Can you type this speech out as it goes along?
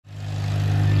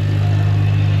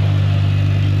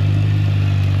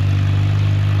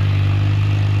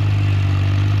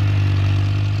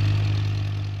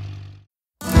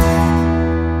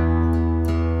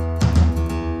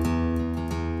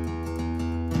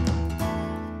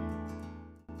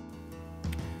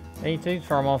82,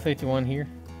 Farm All 51 here.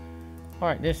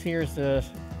 Alright, this here's the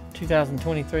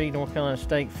 2023 North Carolina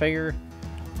State Fair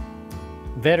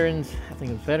Veterans, I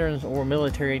think it's Veterans or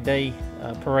Military Day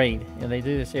Parade. And they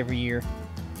do this every year.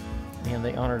 And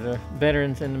they honor the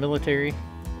veterans in the military,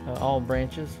 all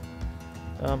branches.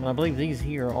 I believe these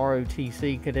here are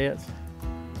ROTC cadets.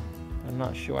 I'm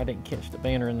not sure, I didn't catch the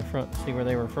banner in the front to see where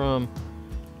they were from.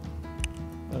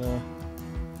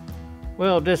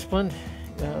 Well disciplined,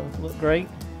 look great.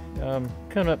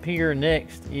 Coming up here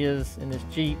next is, in this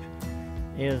Jeep,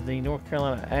 is the North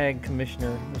Carolina Ag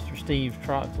Commissioner, Mr. Steve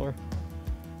Troxler.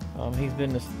 He's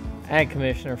been the Ag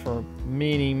Commissioner for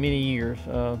many, many years.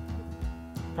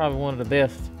 Probably one of the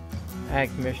best Ag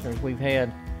Commissioners we've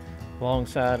had,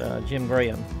 alongside Jim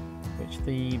Graham, which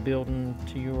the building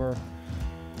to your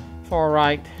far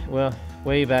right, well,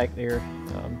 way back there,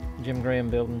 Jim Graham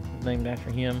building, named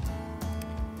after him.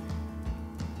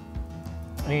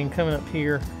 And coming up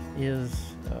here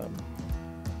is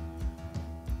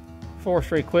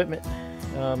forestry equipment,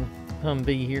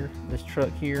 Humvee here. This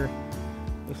truck here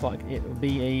looks like it would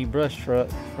be a brush truck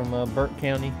from Burke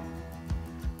County,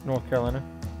 North Carolina.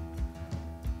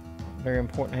 Very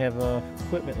important to have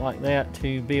equipment like that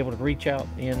to be able to reach out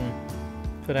and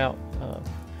put out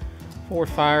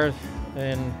forest fires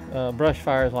and brush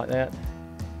fires like that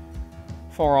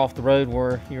far off the road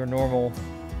where your normal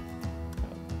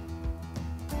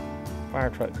fire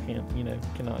trucks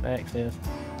cannot access.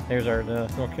 There's our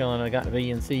North Carolina got the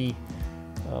VNC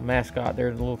mascot.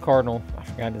 There's the little cardinal. I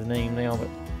forgot his name now,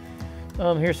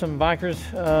 but here's some bikers.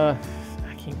 I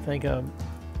can't think of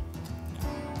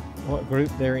what group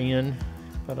they're in,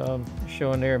 but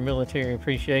showing their military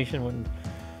appreciation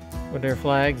with their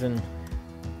flags and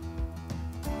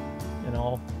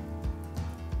all.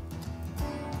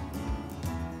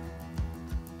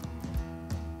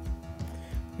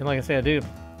 And like I said, I do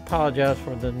apologize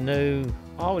for the no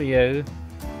audio,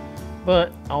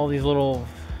 but all these little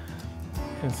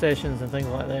concessions and things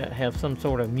like that have some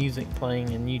sort of music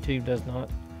playing, and YouTube does not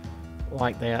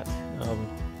like that.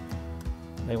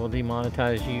 They will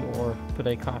demonetize you or put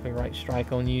a copyright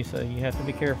strike on you, so you have to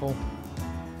be careful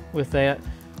with that.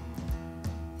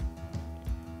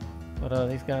 But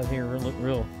these guys here look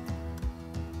real,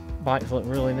 bikes look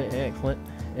really excellent.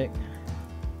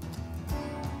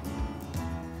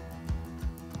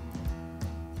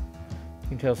 You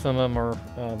can tell some of them are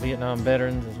Vietnam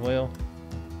veterans as well.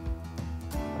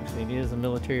 Actually, it is a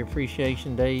Military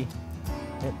Appreciation Day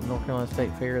at the North Carolina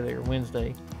State Fair there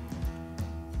Wednesday.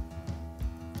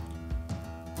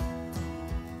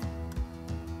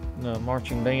 The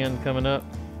marching band coming up,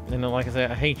 and like I said,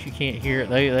 I hate you can't hear it.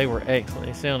 They were excellent.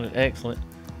 They sounded excellent.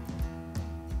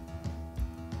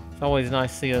 It's always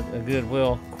nice to see a good,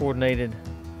 well coordinated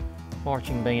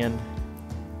marching band.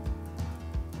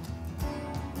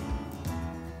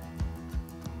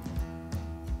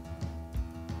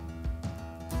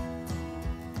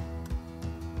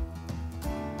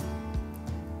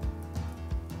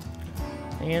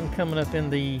 And coming up in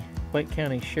the Wake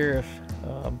County Sheriff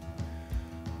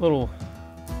little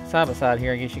side by side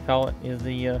here, I guess you call it, is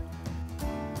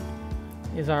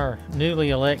our newly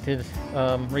elected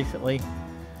recently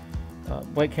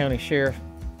Wake County Sheriff,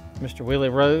 Mr. Willie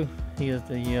Rowe. He is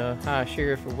the High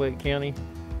Sheriff of Wake County,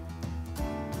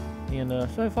 and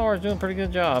so far is doing a pretty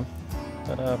good job.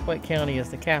 But Wake County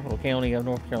is the capital county of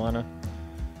North Carolina,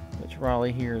 which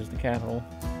Raleigh here is the capital.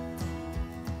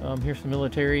 Here's some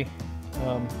military,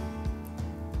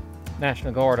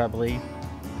 National Guard, I believe.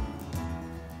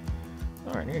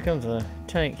 Alright, here comes a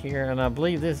tank here, and I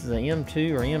believe this is a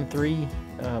M2 or M3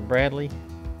 Bradley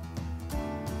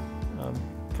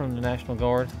from the National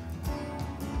Guard.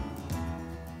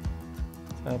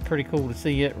 Pretty cool to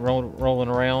see it rolling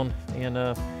around, and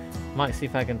might see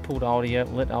if I can pull the audio,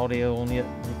 let the audio on it,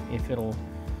 if it'll,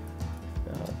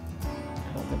 I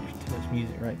don't think there's too much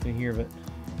music right through here, but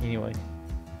anyway.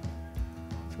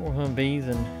 It's more Humvees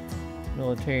and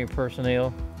military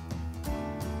personnel.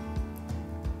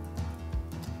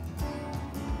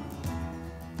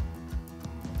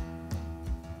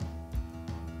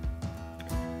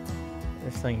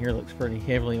 This thing here looks pretty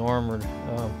heavily armored.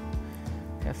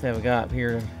 Has to have a guy up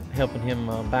here helping him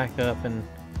back up and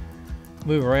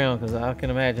move around, because I can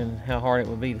imagine how hard it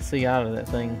would be to see out of that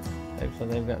thing. So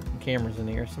they've got some cameras in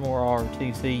there. Some more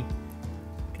ROTC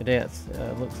cadets,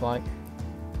 looks like.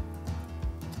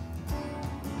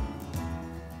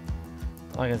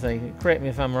 Like I say, correct me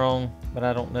if I'm wrong, but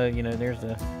I don't know. You know, there's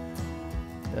the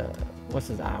what's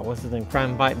his name?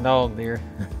 Crime biting dog there.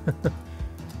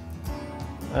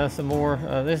 Some more.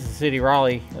 This is the City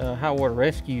Raleigh high water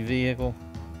rescue vehicle,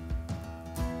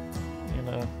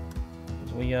 and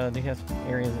We do have some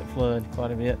areas that flood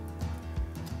quite a bit.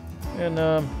 And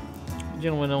the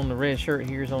gentleman on the red shirt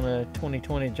here is on a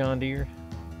 2020 John Deere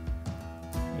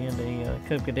and a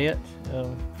Cub Cadet.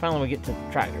 Finally we get to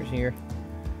tractors here.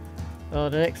 The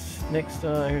next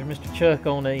here's Mr. Chuck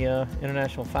on a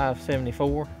International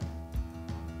 574.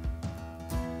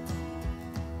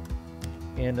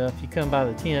 And if you come by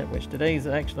the tent, which today's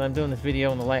actually, I'm doing this video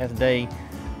on the last day,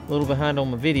 a little behind on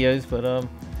my videos, but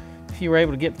if you were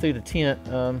able to get through the tent,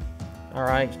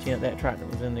 our IH tent, that tractor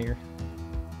was in there.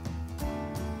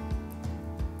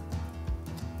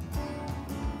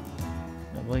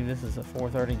 I believe this is a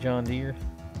 430 John Deere.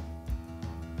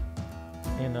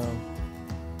 And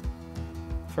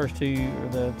first two are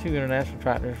the two international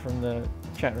tractors from the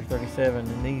Chapter 37,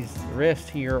 and the rest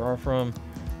here are from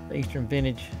the Eastern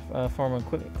Vintage Farm and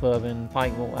Equipment Club in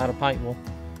Pikeville, out of Pikeville.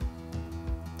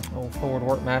 Old Ford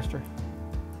Workmaster,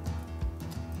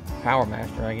 Power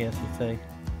Master, I guess you'd say.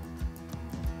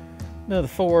 Another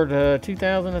Ford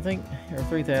 2000, I think, or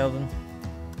 3000.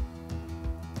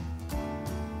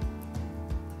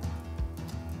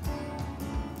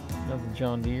 Another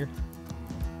John Deere.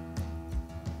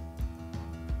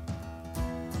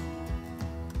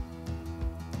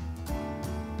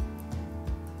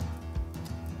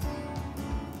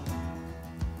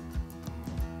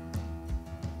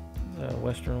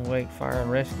 Western Wake Fire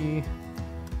and Rescue.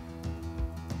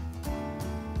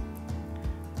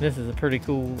 This is a pretty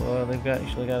cool, they've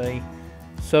actually got a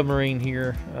submarine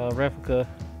here, replica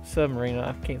submarine.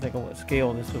 I can't think of what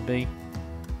scale this would be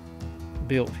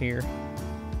built here.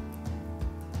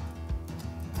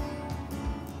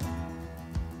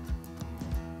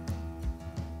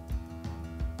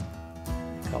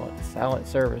 They call it the Silent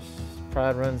Service.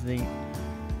 Pride runs deep.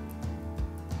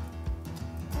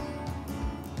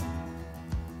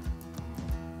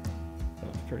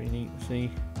 Pretty neat to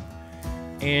see.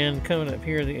 And coming up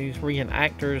here, these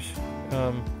reenactors,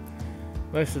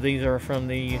 most of these are from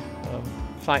the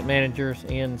site managers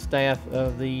and staff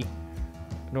of the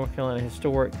North Carolina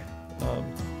Historic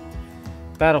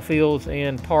battlefields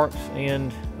and parks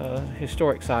and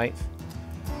historic sites.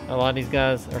 A lot of these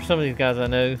guys, or some of these guys I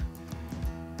know,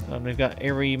 they've got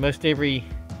most every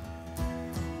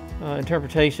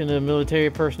interpretation of military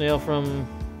personnel from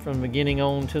the beginning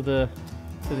on to the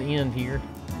end here.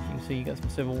 See, you got some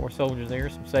Civil War soldiers there,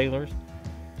 some sailors,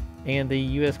 and the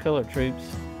U.S. colored troops,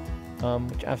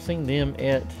 which I've seen them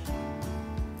at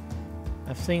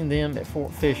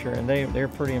Fort Fisher, and they're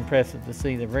pretty impressive to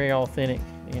see. They're very authentic,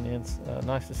 and it's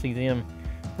nice to see them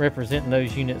representing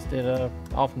those units that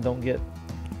often don't get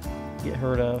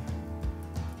heard of.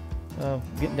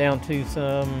 Getting down to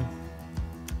some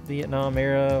Vietnam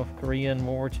era, Korean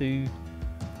War II.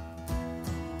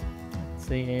 Let's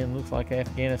see, and looks like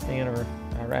Afghanistan or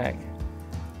Iraq.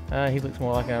 He looks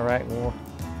more like an Iraq war.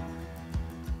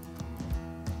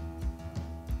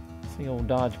 See old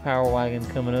Dodge Power Wagon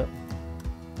coming up.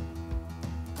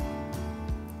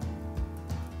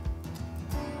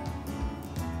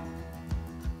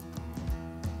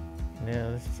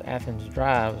 Now this is Athens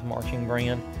Drive's marching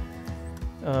band.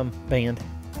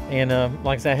 And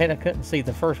like I said, I couldn't see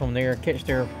the first one there, catch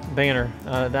their banner.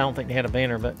 I don't think they had a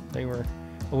banner, but they were.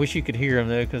 I wish you could hear them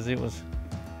though, because it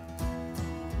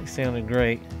sounded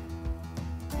great.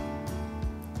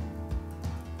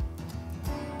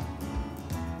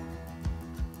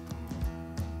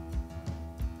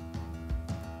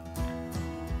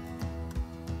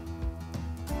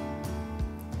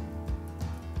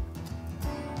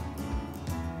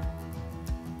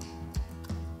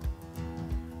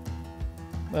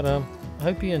 But I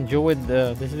hope you enjoyed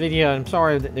this video. I'm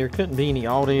sorry that there couldn't be any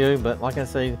audio, but like I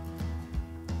say,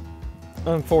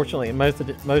 unfortunately, most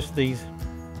of these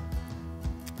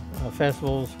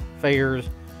festivals, fairs,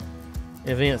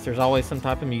 events, there's always some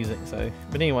type of music. So,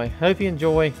 but anyway, hope you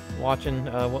enjoy watching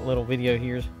what little video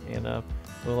here's, and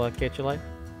we'll catch you later.